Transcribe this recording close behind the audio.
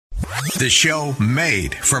The show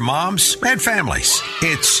made for moms and families.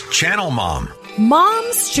 It's Channel Mom.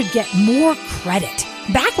 Moms should get more credit.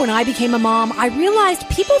 Back when I became a mom, I realized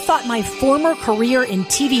people thought my former career in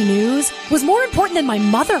TV news was more important than my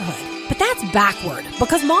motherhood. But that's backward,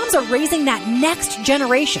 because moms are raising that next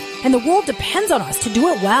generation, and the world depends on us to do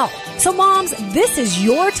it well. So moms, this is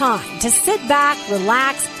your time to sit back,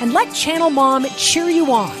 relax, and let Channel Mom cheer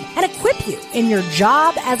you on and equip you in your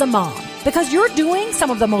job as a mom, because you're doing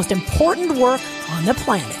some of the most important work on the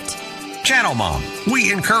planet. Channel Mom.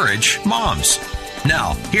 We encourage moms.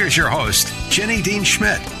 Now, here's your host, Jenny Dean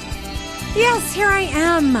Schmidt. Yes, here I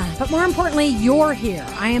am. But more importantly, you're here.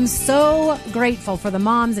 I am so grateful for the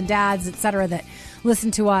moms and dads, etc., that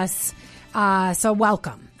listen to us. So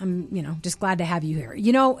welcome. I'm, just glad to have you here.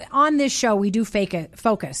 On this show, we do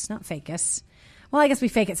focus. Well, I guess we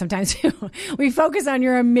fake it sometimes too. We focus on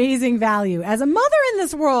your amazing value as a mother in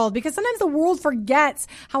this world, because sometimes the world forgets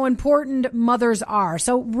how important mothers are.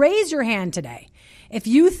 So raise your hand today if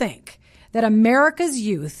you think that America's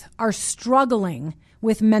youth are struggling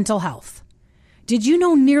with mental health. Did you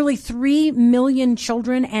know nearly 3 million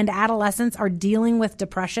children and adolescents are dealing with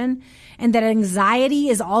depression, and that anxiety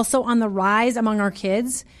is also on the rise among our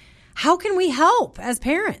kids? How can we help as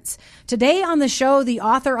parents? Today on the show, the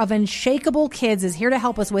author of Unshakable Kids is here to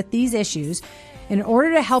help us with these issues in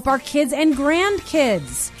order to help our kids and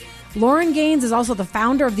grandkids. Lauren Gaines is also the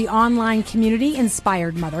founder of the online community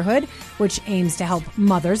Inspired Motherhood, which aims to help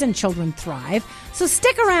mothers and children thrive. So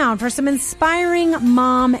stick around for some inspiring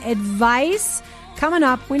mom advice coming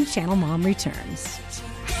up when Channel Mom returns.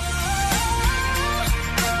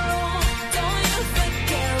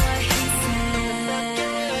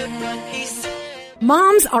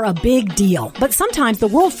 Moms are a big deal, but sometimes the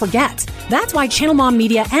world forgets. That's why Channel Mom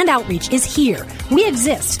Media and Outreach is here. We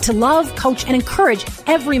exist to love, coach, and encourage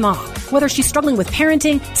every mom, whether she's struggling with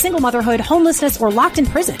parenting, single motherhood, homelessness, or locked in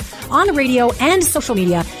prison. On the radio and social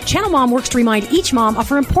media, Channel Mom works to remind each mom of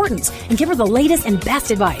her importance and give her the latest and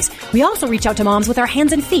best advice. We also reach out to moms with our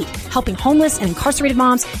hands and feet, helping homeless and incarcerated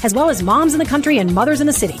moms, as well as moms in the country and mothers in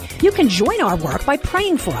the city. You can join our work by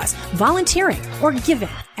praying for us, volunteering, or giving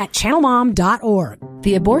at channelmom.org.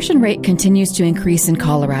 The abortion rate continues to increase in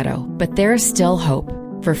Colorado, but there is still hope.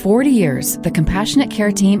 For 40 years, the Compassionate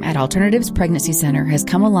Care Team at Alternatives Pregnancy Center has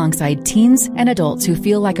come alongside teens and adults who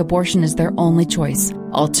feel like abortion is their only choice.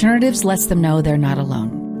 Alternatives lets them know they're not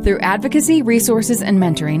alone. Through advocacy, resources, and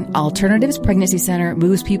mentoring, Alternatives Pregnancy Center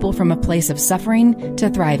moves people from a place of suffering to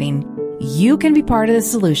thriving. You can be part of the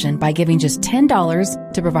solution by giving just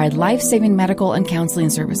 $10 to provide life-saving medical and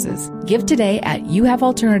counseling services. Give today at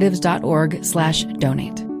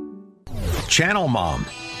youhavealternatives.org/donate. Channel Mom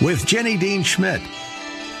with Jenny Dean Schmidt.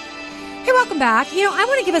 Hey, welcome back. I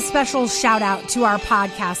want to give a special shout out to our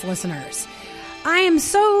podcast listeners. I am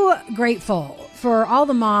so grateful for all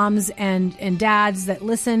the moms and dads that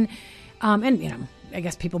listen, I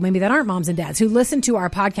guess people maybe that aren't moms and dads who listen to our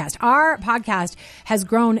podcast. Our podcast has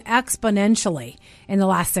grown exponentially in the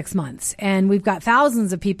last 6 months, and we've got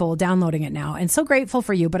thousands of people downloading it now, and so grateful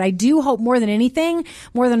for you. But I do hope more than anything,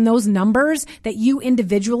 more than those numbers, that you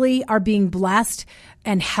individually are being blessed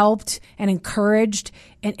and helped and encouraged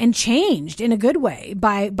and changed in a good way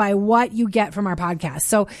by what you get from our podcast.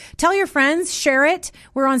 So tell your friends, share it.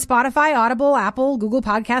 We're on Spotify, Audible, Apple, Google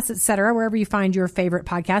Podcasts, etc., wherever you find your favorite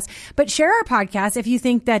podcast. But share our podcast if you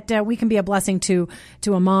think that we can be a blessing to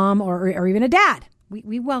a mom or even a dad.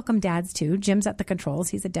 We welcome dads too. Jim's at the controls.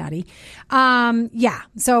 He's a daddy.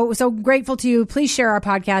 So grateful to you. Please share our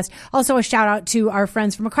podcast. Also a shout out to our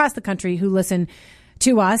friends from across the country who listen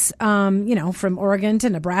to us, from Oregon to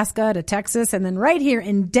Nebraska to Texas, and then right here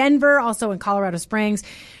in Denver, also in Colorado Springs.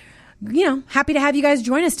 Happy to have you guys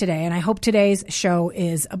join us today, and I hope today's show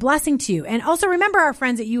is a blessing to you. And also remember our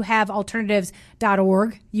friends at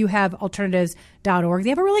youhavealternatives.org. Youhavealternatives.org. They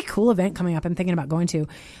have a really cool event coming up I'm thinking about going to.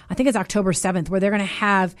 I think it's October 7th, where they're going to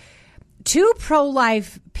have 2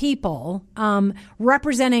 pro-life people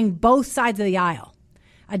representing both sides of the aisle.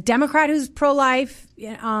 A Democrat who's pro-life,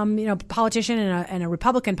 politician, and a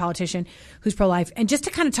Republican politician who's pro-life, and just to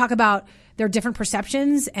kind of talk about their different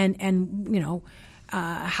perceptions and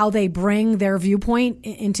how they bring their viewpoint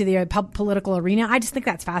into the political arena. I just think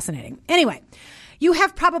that's fascinating. Anyway, you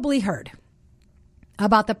have probably heard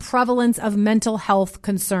about the prevalence of mental health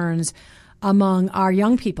concerns among our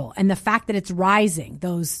young people and the fact that it's rising,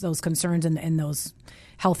 those concerns and those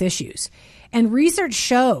health issues. And research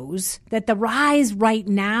shows that the rise right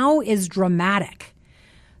now is dramatic.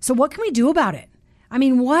 So what can we do about it? I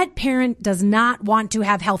mean, what parent does not want to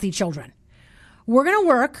have healthy children? We're going to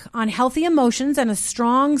work on healthy emotions and a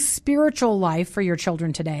strong spiritual life for your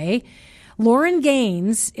children today. Lauren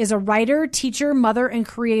Gaines is a writer, teacher, mother, and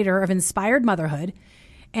creator of Inspired Motherhood.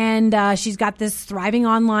 And she's got this thriving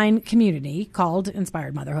online community called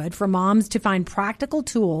Inspired Motherhood for moms to find practical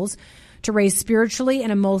tools to raise spiritually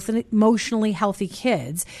and emotionally healthy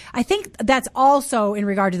kids. I think that's also in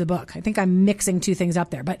regard to the book. I think I'm mixing two things up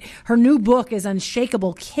there. But her new book is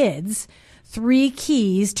Unshakable Kids, 3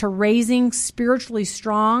 Keys to Raising Spiritually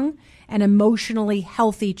Strong and Emotionally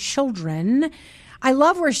Healthy Children. I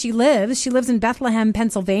love where she lives. She lives in Bethlehem,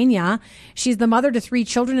 Pennsylvania. She's the mother to 3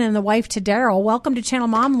 children and the wife to Daryl. Welcome to Channel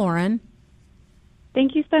Mom, Lauren.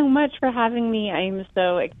 Thank you so much for having me. I'm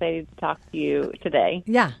so excited to talk to you today.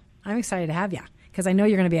 Yeah, I'm excited to have you because I know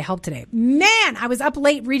you're going to be a help today. Man, I was up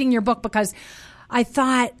late reading your book because I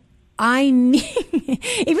thought I need,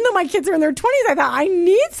 even though my kids are in their 20s, I thought I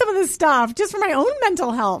need some of this stuff just for my own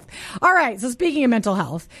mental health. All right. So speaking of mental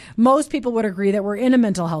health, most people would agree that we're in a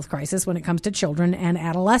mental health crisis when it comes to children and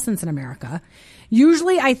adolescents in America.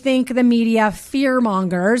 Usually I think the media fear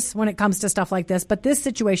mongers when it comes to stuff like this, but this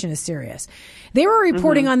situation is serious. They were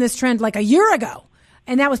reporting on this trend like a year ago.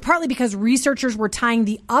 And that was partly because researchers were tying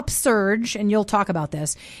the upsurge, and you'll talk about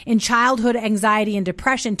this, in childhood anxiety and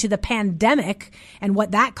depression to the pandemic and what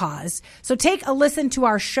that caused. So take a listen to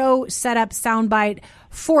our show setup soundbite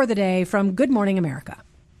for the day from Good Morning America.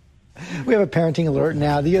 We have a parenting alert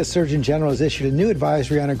now. The U.S. Surgeon General has issued a new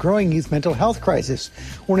advisory on a growing youth mental health crisis,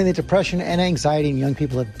 warning that depression and anxiety in young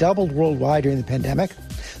people have doubled worldwide during the pandemic.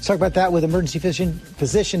 Let's talk about that with emergency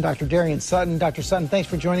physician Dr. Darian Sutton. Dr. Sutton, thanks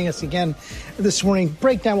for joining us again this morning.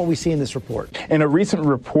 Break down what we see in this report. In a recent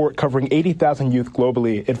report covering 80,000 youth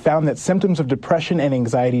globally, it found that symptoms of depression and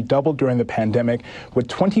anxiety doubled during the pandemic, with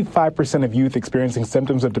 25% of youth experiencing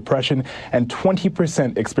symptoms of depression and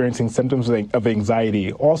 20% experiencing symptoms of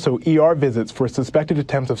anxiety. Also, ER visits for suspected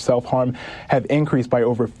attempts of self-harm have increased by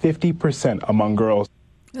over 50% among girls.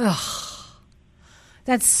 Ugh.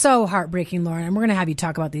 That's so heartbreaking, Lauren. And we're going to have you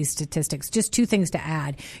talk about these statistics. Just 2 things to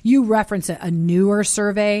add. You reference a newer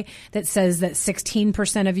survey that says that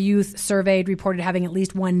 16% of youth surveyed reported having at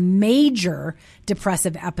least one major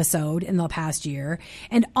depressive episode in the past year.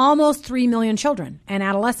 And almost 3 million children and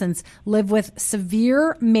adolescents live with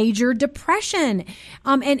severe major depression.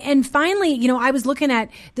 And finally, you know, I was looking at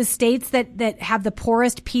the states that have the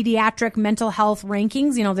poorest pediatric mental health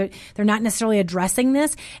rankings. You know, they're not necessarily addressing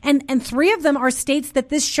this. And 3 of them are states that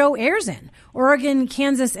this show airs in: Oregon,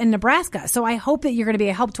 Kansas, and Nebraska. So I hope that you're going to be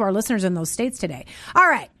a help to our listeners in those states today. All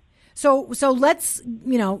right. So let's,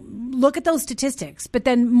 you know, look at those statistics. But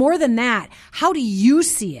then more than that, how do you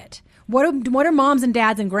see it? What are moms and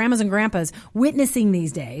dads and grandmas and grandpas witnessing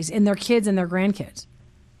these days in their kids and their grandkids?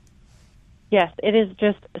 Yes, it is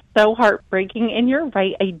just so heartbreaking. And you're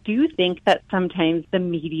right. I do think that sometimes the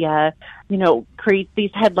media, you know, creates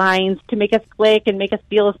these headlines to make us click and make us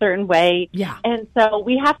feel a certain way. Yeah. And so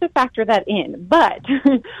we have to factor that in. But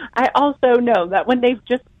I also know that when they've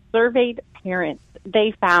just surveyed parents,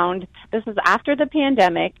 they found, this is after the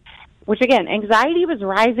pandemic, which again, anxiety was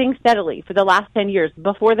rising steadily for the last 10 years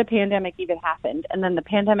before the pandemic even happened. And then the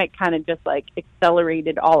pandemic kind of just like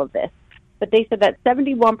accelerated all of this. But they said that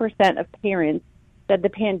 71% of parents said the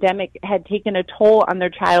pandemic had taken a toll on their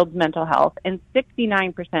child's mental health, and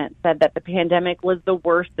 69% said that the pandemic was the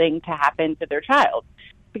worst thing to happen to their child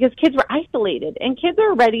because kids were isolated, and kids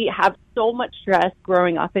already have so much stress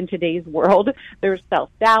growing up in today's world. There's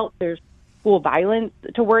self-doubt, there's school violence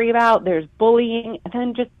to worry about, there's bullying, and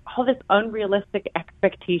then just all this unrealistic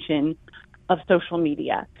expectation of social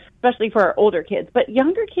media, especially for our older kids. But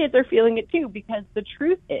younger kids are feeling it too, because the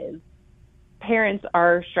truth is, parents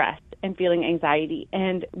are stressed and feeling anxiety,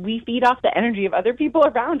 and we feed off the energy of other people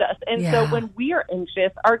around us. And so when we are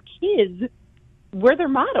anxious, our kids, we're their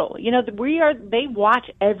model. You know, they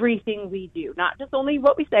watch everything we do, not just only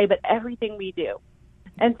what we say, but everything we do.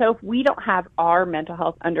 And so if we don't have our mental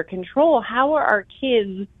health under control, how are our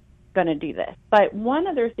kids going to do this? But one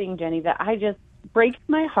other thing, Jenny, that I just breaks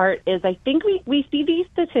my heart is I think we see these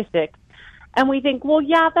statistics and we think, well,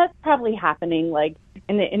 yeah, that's probably happening like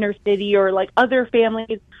in the inner city or like other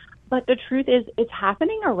families. But the truth is it's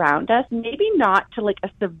happening around us, maybe not to like a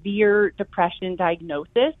severe depression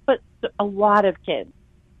diagnosis, but a lot of kids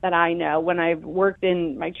that I know when I've worked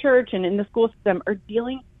in my church and in the school system are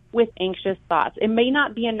dealing with anxious thoughts. It may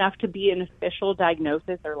not be enough to be an official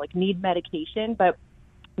diagnosis or like need medication, but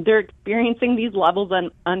they're experiencing these levels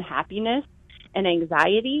of unhappiness and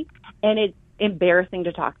anxiety, and it's embarrassing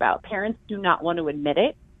to talk about. Parents do not want to admit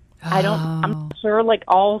it. I'm not sure like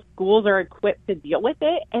all schools are equipped to deal with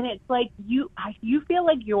it. And it's like you feel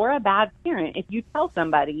like you're a bad parent if you tell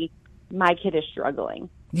somebody my kid is struggling.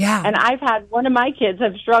 Yeah. And I've had one of my kids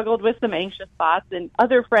have struggled with some anxious thoughts, and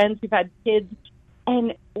other friends who've had kids.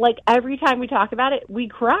 And like every time we talk about it, we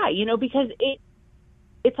cry, because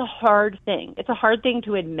it's a hard thing. It's a hard thing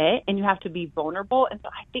to admit, and you have to be vulnerable. And so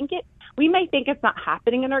I think we may think it's not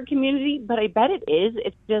happening in our community, but I bet it is.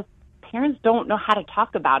 It's just parents don't know how to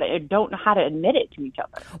talk about it or don't know how to admit it to each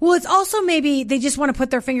other. Well, it's also maybe they just want to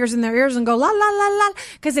put their fingers in their ears and go, la, la, la, la,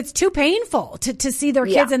 because it's too painful to see their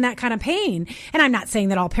kids in that kind of pain. And I'm not saying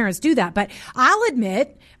that all parents do that, but I'll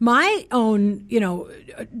admit my own,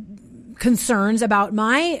 concerns about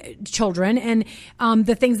my children and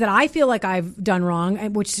the things that I feel like I've done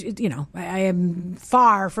wrong, which, I am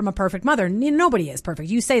far from a perfect mother. Nobody is perfect.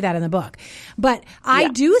 You say that in the book. But I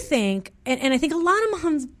do think, and I think a lot of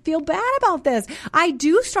moms feel bad about this, I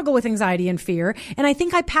do struggle with anxiety and fear. And I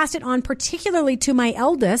think I passed it on particularly to my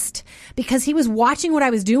eldest because he was watching what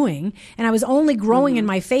I was doing, and I was only growing in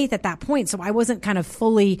my faith at that point. So I wasn't kind of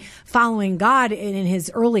fully following God in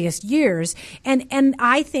his earliest years. And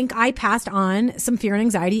I think I passed on some fear and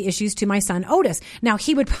anxiety issues to my son, Otis. Now,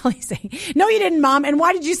 he would probably say, no, you didn't, Mom. And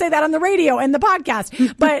why did you say that on the radio and the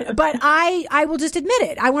podcast? But I will just admit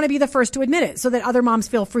it. I want to be the first to admit it so that other moms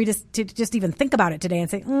feel free to just even think about it today and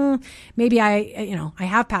say, maybe I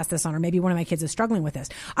have passed this on, or maybe one of my kids is struggling with this.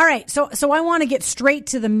 All right. So I want to get straight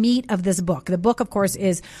to the meat of this book. The book, of course,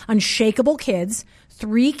 is Unshakable Kids,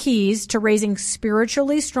 3 Keys to Raising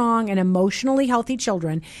Spiritually Strong and Emotionally Healthy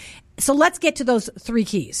Children. So let's get to those 3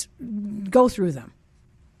 keys. Go through them.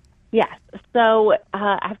 Yes. So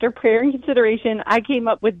after prayer and consideration, I came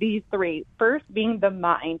up with these 3. First being the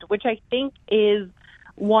mind, which I think is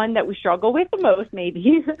one that we struggle with the most,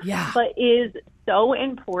 maybe, but is so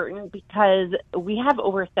important because we have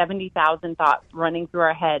over 70,000 thoughts running through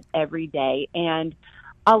our head every day. And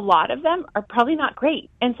a lot of them are probably not great.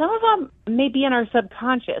 And some of them may be in our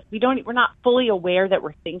subconscious. We're not fully aware that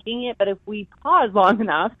we're thinking it, but if we pause long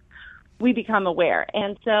enough, we become aware.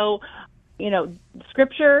 And so,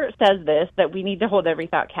 Scripture says this, that we need to hold every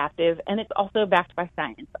thought captive, and it's also backed by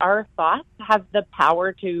science. Our thoughts have the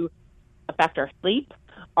power to affect our sleep,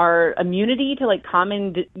 our immunity to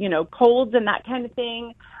common, colds and that kind of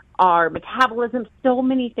thing, our metabolism. So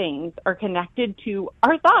many things are connected to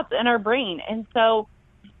our thoughts and our brain. And so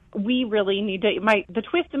we really need to, the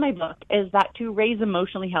twist in my book is that to raise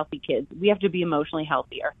emotionally healthy kids, we have to be emotionally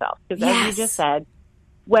healthy ourselves. Because as you just said,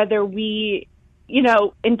 whether we,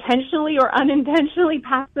 intentionally or unintentionally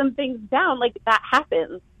pass some things down, that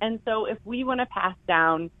happens. And so if we want to pass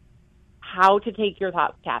down how to take your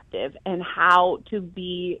thoughts captive and how to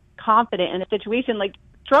be confident in a situation,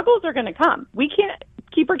 struggles are going to come. We can't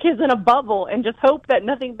keep our kids in a bubble and just hope that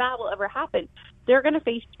nothing bad will ever happen. They're going to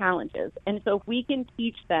face challenges. And so if we can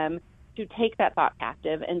teach them to take that thought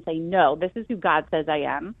captive and say, no, this is who God says I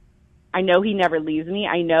am. I know he never leaves me.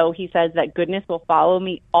 I know he says that goodness will follow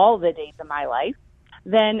me all the days of my life.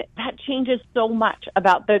 Then that changes so much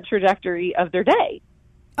about the trajectory of their day.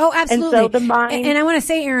 Oh, absolutely. And so the mind, and I want to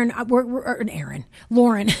say, Lauren. I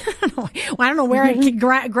don't know where I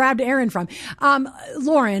grabbed Aaron from.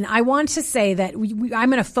 Lauren, I want to say that I'm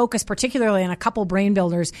going to focus particularly on a couple brain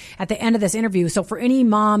builders at the end of this interview. So for any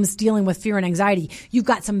moms dealing with fear and anxiety, you've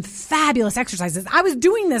got some fabulous exercises. I was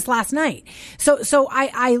doing this last night. So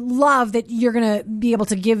I love that you're going to be able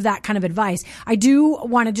to give that kind of advice. I do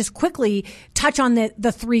want to just quickly touch on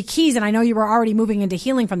the 3 keys. And I know you were already moving into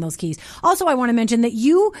healing from those keys. Also, I want to mention that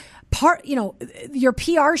your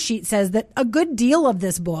PR sheet says that a good deal of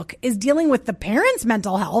this book is dealing with the parents'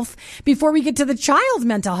 mental health before we get to the child's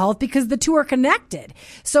mental health, because the two are connected.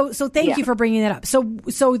 So thank you for bringing that up. So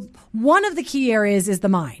one of the key areas is the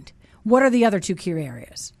mind. What are the other 2 key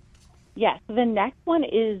areas? Yes. The next one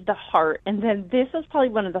is the heart. And then this is probably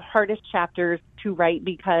one of the hardest chapters to write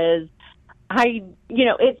because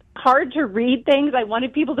it's hard to read things. I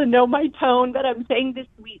wanted people to know my tone, that I'm saying this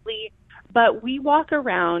sweetly. But we walk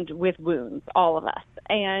around with wounds, all of us.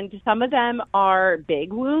 And some of them are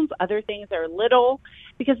big wounds. Other things are little,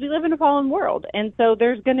 because we live in a fallen world. And so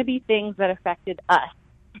there's going to be things that affected us.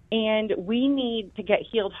 And we need to get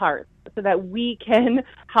healed hearts so that we can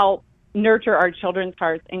help nurture our children's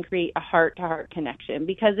hearts and create a heart-to-heart connection.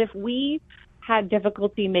 Because if we had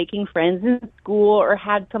difficulty making friends in school or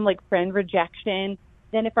had some friend rejection,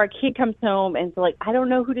 then if our kid comes home and it's I don't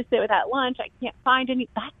know who to sit with at lunch, I can't find any,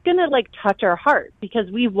 that's going to touch our heart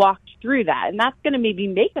because we've walked through that. And that's going to maybe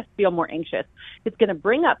make us feel more anxious. It's going to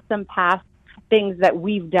bring up some past things that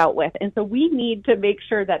we've dealt with. And so we need to make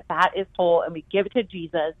sure that that is whole and we give it to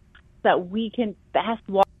Jesus so that we can best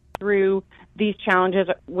walk through these challenges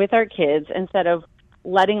with our kids instead of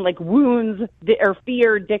letting like wounds or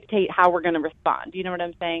fear dictate how we're going to respond. You know what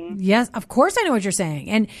I'm saying? Yes, of course I know what you're saying.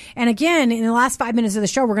 And again, in the last 5 minutes of the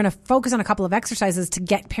show, we're going to focus on a couple of exercises to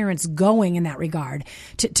get parents going in that regard,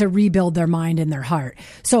 to rebuild their mind and their heart.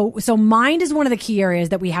 So mind is one of the key areas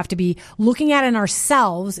that we have to be looking at in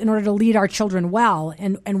ourselves in order to lead our children well,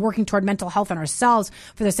 and working toward mental health in ourselves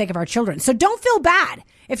for the sake of our children. So don't feel bad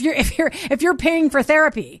if you're paying for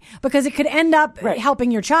therapy, because it could end up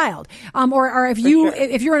helping your child. Or if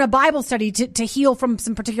you're in a Bible study to heal from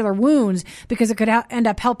some particular wounds, because it could end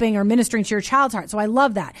up helping or ministering to your child's heart. So I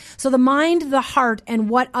love that. So the mind, the heart, and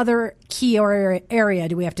what other key area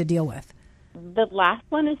do we have to deal with? The last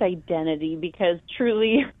one is identity, because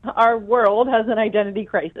truly our world has an identity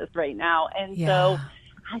crisis right now. And so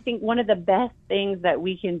I think one of the best things that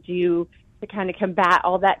we can do to kind of combat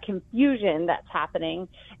all that confusion that's happening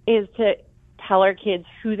is to tell our kids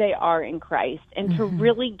who they are in Christ, and to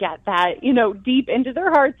really get that, deep into their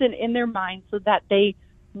hearts and in their minds, so that they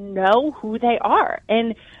know who they are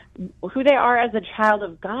and who they are as a child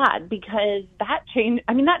of God, because that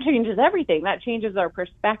changes everything. That changes our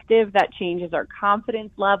perspective, that changes our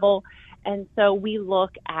confidence level. And so we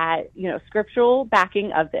look at, scriptural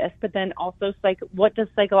backing of this, but then also what does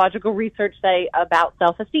psychological research say about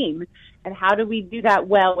self-esteem, and how do we do that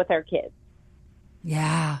well with our kids?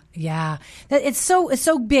 Yeah. It's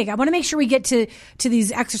so big. I want to make sure we get to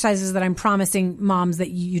these exercises that I'm promising moms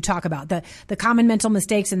that you talk about, the common mental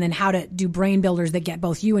mistakes, and then how to do brain builders that get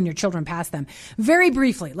both you and your children past them. Very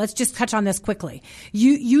briefly, let's just touch on this quickly.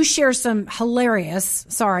 You share some hilarious,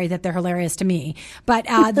 sorry that they're hilarious to me, but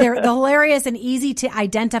they're hilarious and easy to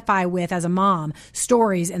identify with as a mom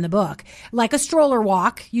stories in the book, like a stroller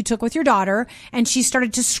walk you took with your daughter, and she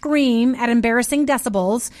started to scream at embarrassing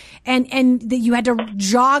decibels, and that you had to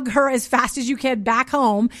jog her as fast as you can back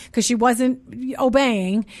home because she wasn't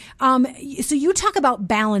obeying. So you talk about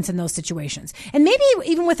balance in those situations. And maybe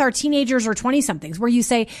even with our teenagers or 20-somethings, where you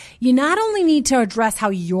say you not only need to address how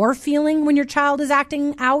you're feeling when your child is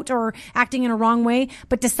acting out or acting in a wrong way,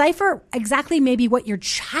 but decipher exactly maybe what your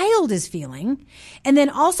child is feeling. And then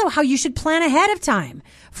also how you should plan ahead of time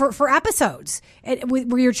for episodes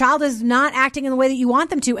where your child is not acting in the way that you want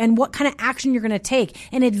them to, and what kind of action you're going to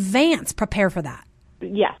take in advance. Prepare for that.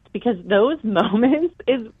 Yes, because those moments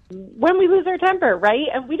is when we lose our temper, right?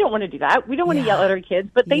 And we don't want to do that. We don't want to yell at our kids,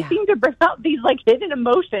 but they seem to bring out these hidden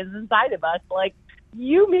emotions inside of us. Like,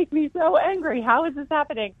 you make me so angry. How is this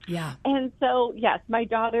happening? Yeah. And so, yes, my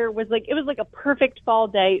daughter was it was like a perfect fall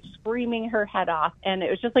day, screaming her head off. And it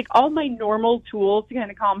was just all my normal tools to kind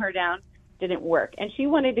of calm her down didn't work. And she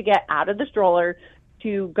wanted to get out of the stroller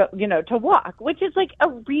to go, to walk, which is a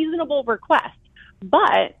reasonable request.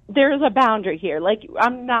 But there's a boundary here.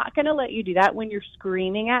 I'm not going to let you do that when you're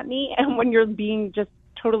screaming at me and when you're being just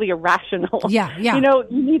totally irrational. Yeah. You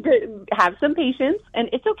need to have some patience, and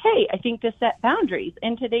it's okay, I think, to set boundaries.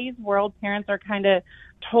 In today's world, parents are kind of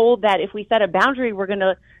told that if we set a boundary, we're going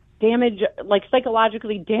to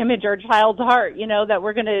psychologically damage our child's heart, that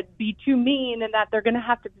we're going to be too mean and that they're going to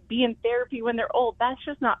have to be in therapy when they're old. That's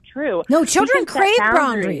just not true. No, children crave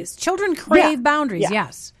boundaries. Children crave boundaries,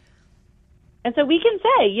 yes. And so we can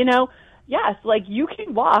say, yes, you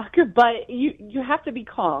can walk, but you have to be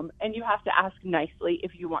calm, and you have to ask nicely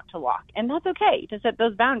if you want to walk. And that's okay to set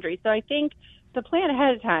those boundaries. So I think to plan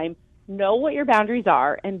ahead of time, know what your boundaries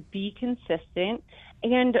are and be consistent.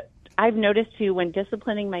 And I've noticed too, when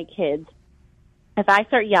disciplining my kids, if I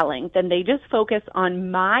start yelling, then they just focus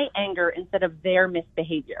on my anger instead of their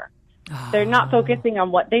misbehavior. They're not focusing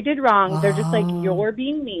on what they did wrong. They're just you're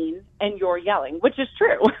being mean and you're yelling, which is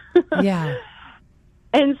true. Yeah.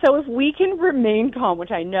 And so if we can remain calm,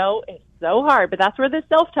 which I know is so hard, but that's where the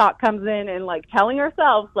self-talk comes in, and telling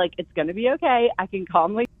ourselves, it's going to be okay. I can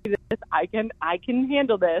calmly do this. I can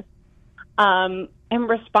handle this. And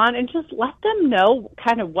respond, and just let them know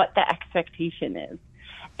kind of what the expectation is.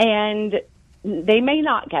 And they may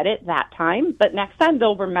not get it that time, but next time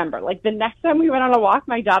they'll remember. The next time we went on a walk,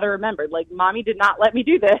 my daughter remembered, Mommy did not let me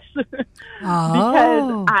do this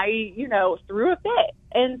because I, threw a fit.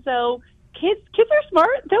 And so kids are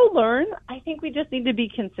smart. They'll learn. I think we just need to be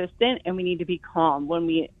consistent, and we need to be calm when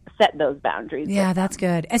we set those boundaries. Yeah, that's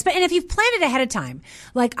good. And if you've planned it ahead of time,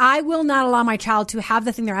 I will not allow my child to have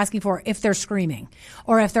the thing they're asking for if they're screaming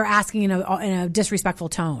or if they're asking in a disrespectful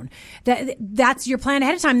tone. That's your plan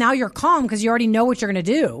ahead of time. Now you're calm because you already know what you're going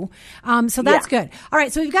to do. So that's good. All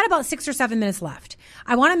right. So we've got about 6 or 7 minutes left.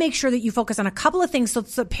 I want to make sure that you focus on a couple of things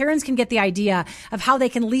so parents can get the idea of how they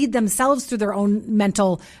can lead themselves through their own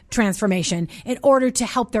mental transformation in order to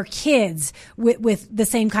help their kids with the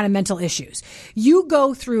same kind of mental issues. You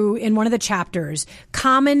go through in one of the chapters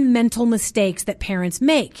common mental mistakes that parents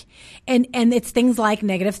make. And it's things like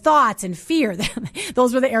negative thoughts and fear.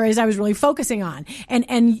 Those were the areas I was really focusing on.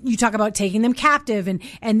 And you talk about taking them captive and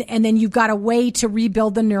then you've got a way to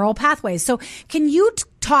rebuild the neural pathways. So can you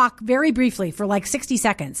talk very briefly for like 60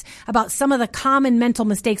 seconds about some of the common mental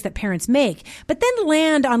mistakes that parents make, but then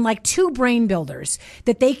land on like 2 brain builders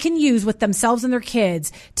that they can use with themselves and their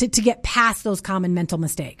kids to get past those common mental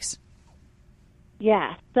mistakes?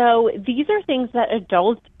 Yeah, so these are things that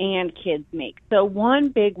adults and kids make. So one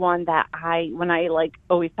big one that when I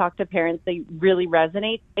always talk to parents, they really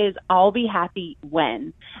resonate is I'll be happy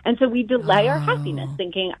when. And so we delay our happiness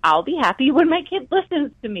thinking I'll be happy when my kid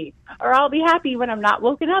listens to me, or I'll be happy when I'm not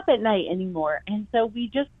woken up at night anymore. And so we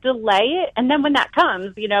just delay it. And then when that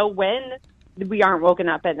comes, when we aren't woken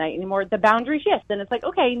up at night anymore, the boundary shifts and it's like,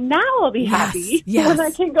 okay, now I'll be happy when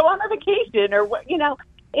I can go on a vacation or what,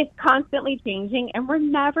 It's constantly changing, and we're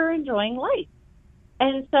never enjoying life.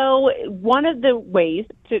 And so one of the ways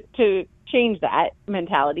to change that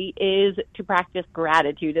mentality is to practice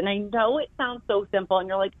gratitude. And I know it sounds so simple, and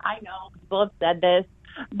you're like, I know people have said this,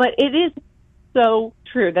 but it is so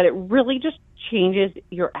true that it really just changes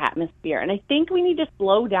your atmosphere. And I think we need to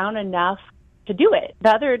slow down enough to do it. The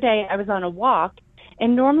other day I was on a walk,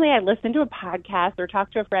 and normally I listen to a podcast or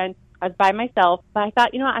talk to a friend. I was by myself, but I thought,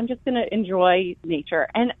 I'm just going to enjoy nature.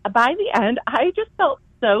 And by the end, I just felt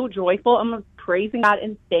so joyful. I'm praising God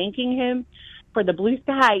and thanking Him for the blue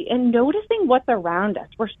sky and noticing what's around us.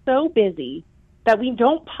 We're so busy that we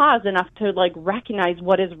don't pause enough to recognize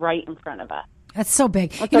what is right in front of us. That's so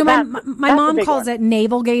big. So my mom calls it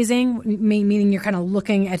navel gazing, meaning you're kind of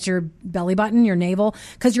looking at your belly button, your navel,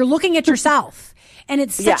 because you're looking at yourself. And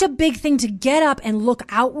it's such a big thing to get up and look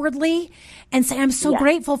outwardly and say, I'm so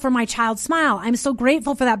grateful for my child's smile. I'm so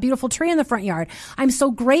grateful for that beautiful tree in the front yard. I'm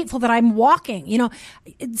so grateful that I'm walking. And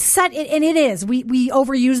it is. We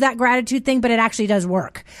overuse that gratitude thing, but it actually does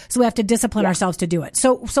work. So we have to discipline ourselves to do it.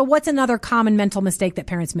 So what's another common mental mistake that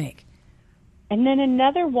parents make? And then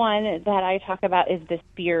another one that I talk about is this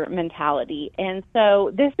fear mentality. And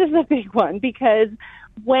so this is a big one because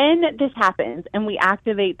when this happens and we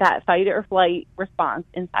activate that fight or flight response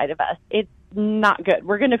inside of us, it's not good.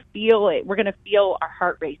 We're going to feel it. We're going to feel our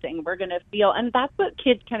heart racing. We're going to feel, and that's what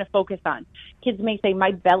kids kind of focus on. Kids may say,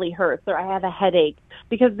 my belly hurts or I have a headache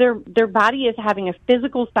because their body is having a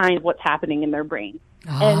physical sign of what's happening in their brain.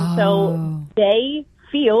 And so they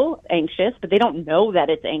feel anxious, but they don't know that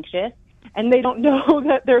it's anxious. And they don't know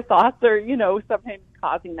that their thoughts are, sometimes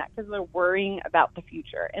causing that because they're worrying about the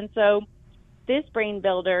future. And so this brain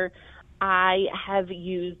builder I have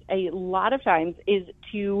used a lot of times is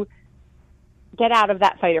to get out of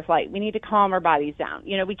that fight or flight. We need to calm our bodies down.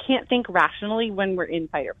 We can't think rationally when we're in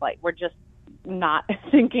fight or flight. We're just not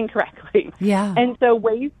thinking correctly. Yeah. And so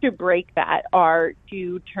ways to break that are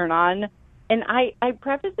to turn on, and I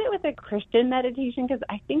preface it with a Christian meditation because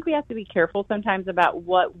I think we have to be careful sometimes about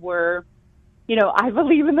what we're, I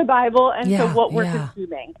believe in the Bible, and so what we're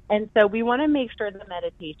consuming. And so we want to make sure the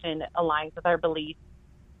meditation aligns with our beliefs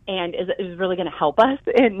and is really going to help us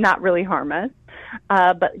and not really harm us.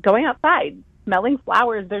 But going outside, smelling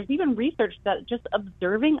flowers, there's even research that just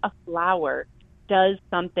observing a flower does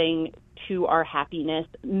something to our happiness,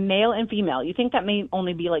 male and female. You think that may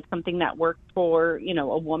only be something that works for,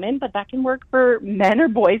 a woman, but that can work for men or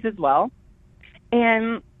boys as well.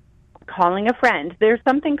 And calling a friend. There's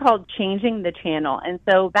something called changing the channel. And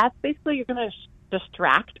so that's basically you're going to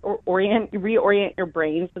distract or reorient your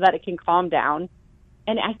brain so that it can calm down.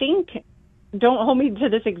 And I think, don't hold me to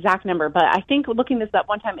this exact number, but I think looking this up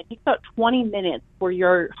one time, it takes about 20 minutes for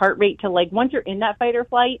your heart rate to once you're in that fight or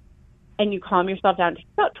flight and you calm yourself down, it takes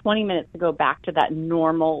about 20 minutes to go back to that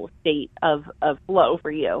normal state of flow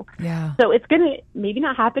for you. Yeah. So it's going to maybe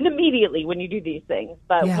not happen immediately when you do these things.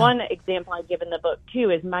 But one example I give in the book,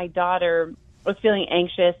 too, is my daughter was feeling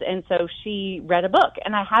anxious, and so she read a book,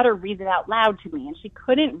 and I had her read it out loud to me, and she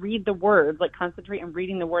couldn't read the words, concentrate on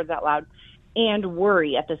reading the words out loud and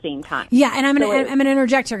worry at the same time. Yeah, and I'm going to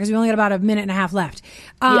interject here because we only got about a minute and a half left.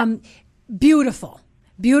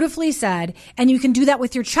 Beautifully said. And you can do that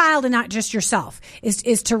with your child and not just yourself,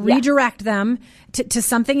 is to redirect them to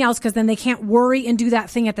something else, because then they can't worry and do that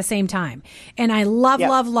thing at the same time. And I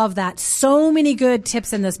love that. So many good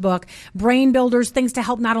tips in this book. Brain builders, things to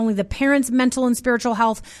help not only the parents' mental and spiritual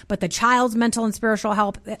health, but the child's mental and spiritual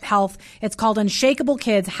health. It's called Unshakable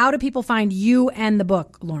Kids. How do people find you and the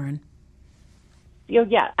book, Lauren?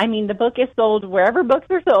 the book is sold wherever books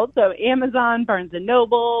are sold. So Amazon, Barnes &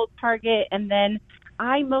 Noble, Target, and then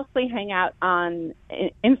I mostly hang out on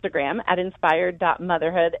Instagram at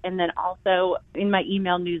inspired.motherhood, and then also in my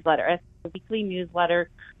email newsletter, a weekly newsletter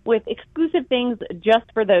with exclusive things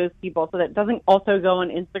just for those people. So that doesn't also go on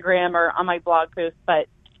Instagram or on my blog post, but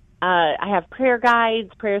I have prayer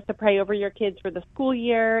guides, prayers to pray over your kids for the school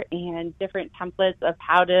year, and different templates of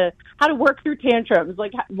how to work through tantrums.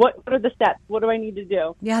 Like, what are the steps? What do I need to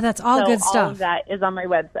do? Yeah, that's all good stuff. All of that is on my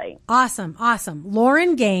website. Awesome.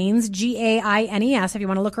 Lauren Gaines, Gaines, if you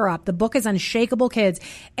want to look her up. The book is Unshakable Kids.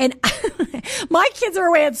 And my kids are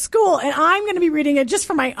away at school, and I'm going to be reading it just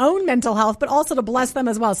for my own mental health, but also to bless them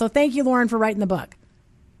as well. So thank you, Lauren, for writing the book.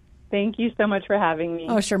 Thank you so much for having me.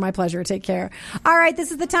 Oh, sure. My pleasure. Take care. All right. This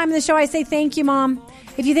is the time of the show I say thank you, Mom.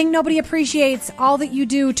 If you think nobody appreciates all that you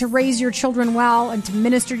do to raise your children well and to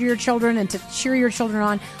minister to your children and to cheer your children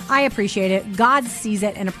on, I appreciate it. God sees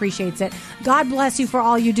it and appreciates it. God bless you for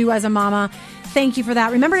all you do as a mama. Thank you for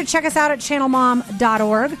that. Remember to check us out at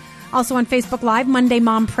channelmom.org. Also on Facebook Live, Monday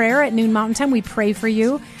Mom Prayer at noon Mountain Time. We pray for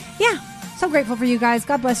you. Yeah. So grateful for you guys.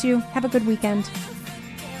 God bless you. Have a good weekend.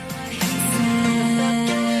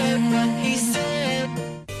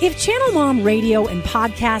 If Channel Mom Radio and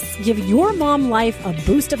podcasts give your mom life a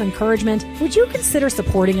boost of encouragement, would you consider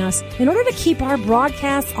supporting us? In order to keep our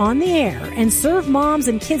broadcasts on the air and serve moms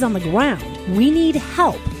and kids on the ground, we need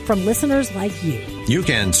help from listeners like you. You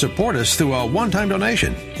can support us through a one-time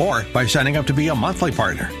donation or by signing up to be a monthly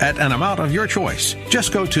partner at an amount of your choice.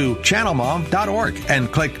 Just go to channelmom.org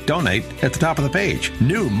and click Donate at the top of the page.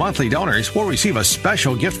 New monthly donors will receive a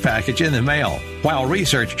special gift package in the mail. While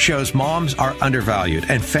research shows moms are undervalued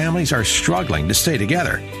and families are struggling to stay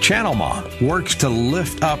together, Channel Mom works to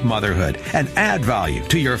lift up motherhood and add value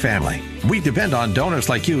to your family. We depend on donors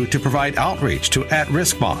like you to provide outreach to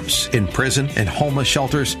at-risk moms in prison and homeless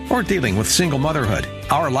shelters or dealing with single motherhood.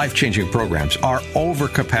 Our life-changing programs are over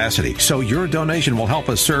capacity, so your donation will help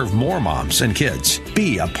us serve more moms and kids.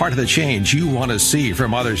 Be a part of the change you want to see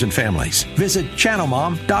from mothers and families. Visit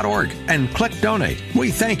channelmom.org and click Donate.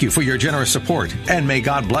 We thank you for your generous support, and may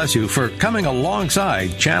God bless you for coming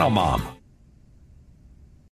alongside Channel Mom.